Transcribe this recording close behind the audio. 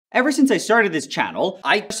Ever since I started this channel,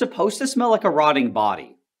 I'm supposed to smell like a rotting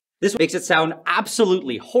body. This makes it sound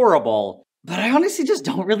absolutely horrible, but I honestly just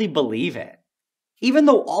don't really believe it. Even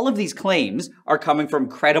though all of these claims are coming from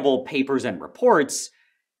credible papers and reports,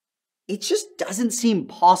 it just doesn't seem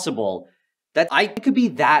possible that I could be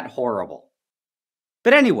that horrible.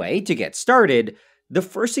 But anyway, to get started, the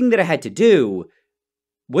first thing that I had to do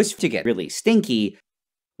was to get really stinky.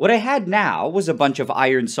 What I had now was a bunch of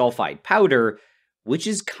iron sulfide powder, which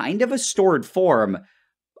is kind of a stored form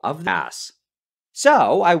of gas.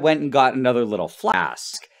 So I went and got another little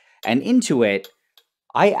flask, and into it,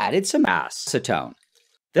 I added some acetone.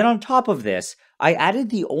 Then on top of this, I added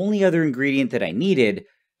the only other ingredient that I needed,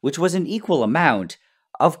 which was an equal amount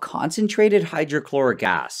of concentrated hydrochloric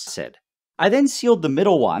acid. I then sealed the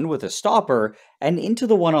middle one with a stopper, and into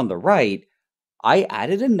the one on the right, I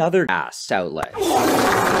added another gas outlet.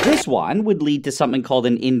 This one would lead to something called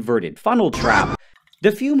an inverted funnel trap.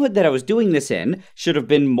 The fume hood that I was doing this in should have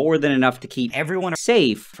been more than enough to keep everyone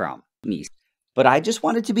safe from me, but I just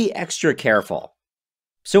wanted to be extra careful.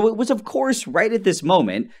 So it was of course right at this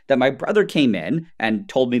moment that my brother came in and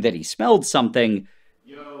told me that he smelled something.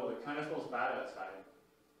 Yo, it kind of smells bad outside.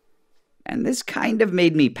 And this kind of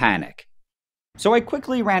made me panic. So I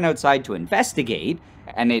quickly ran outside to investigate,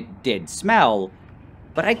 and it did smell,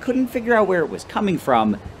 but I couldn't figure out where it was coming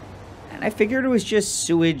from, and I figured it was just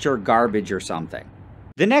sewage or garbage or something.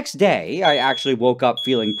 The next day, I actually woke up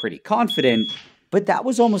feeling pretty confident, but that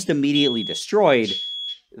was almost immediately destroyed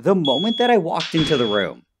the moment that I walked into the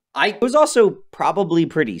room. I was also probably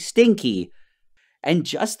pretty stinky, and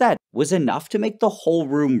just that was enough to make the whole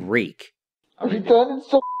room reek. Are you done?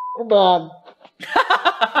 It's so bad.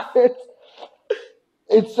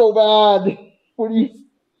 It's so bad. What do you...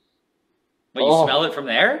 But you smell it from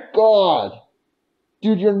there? God.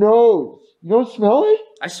 Dude, your nose. You don't smell it?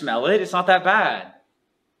 I smell it. It's not that bad.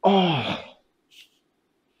 Oh.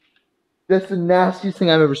 That's the nastiest thing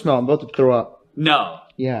I've ever smelled. I'm about to throw up. No.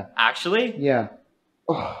 Yeah. Actually? Yeah.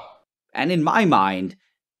 Oh. And in my mind,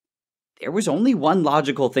 there was only one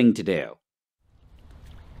logical thing to do.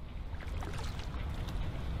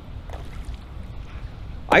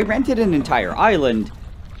 I rented an entire island,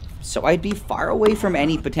 so I'd be far away from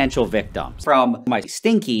any potential victims from my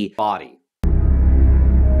stinky body.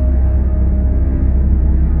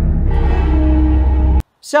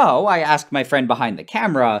 So I asked my friend behind the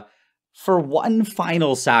camera for one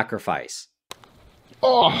final sacrifice.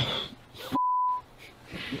 Oh.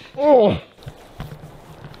 Oh.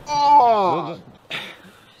 Oh.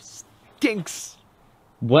 Stinks.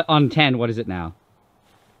 What on 10? What is it now?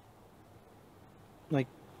 Like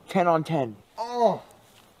 10 on 10. Oh.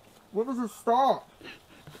 When does it stop?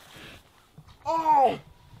 Oh.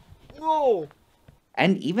 No.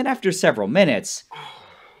 And even after several minutes,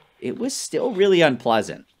 it was still really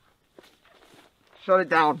unpleasant. Shut it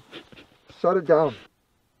down. Shut it down.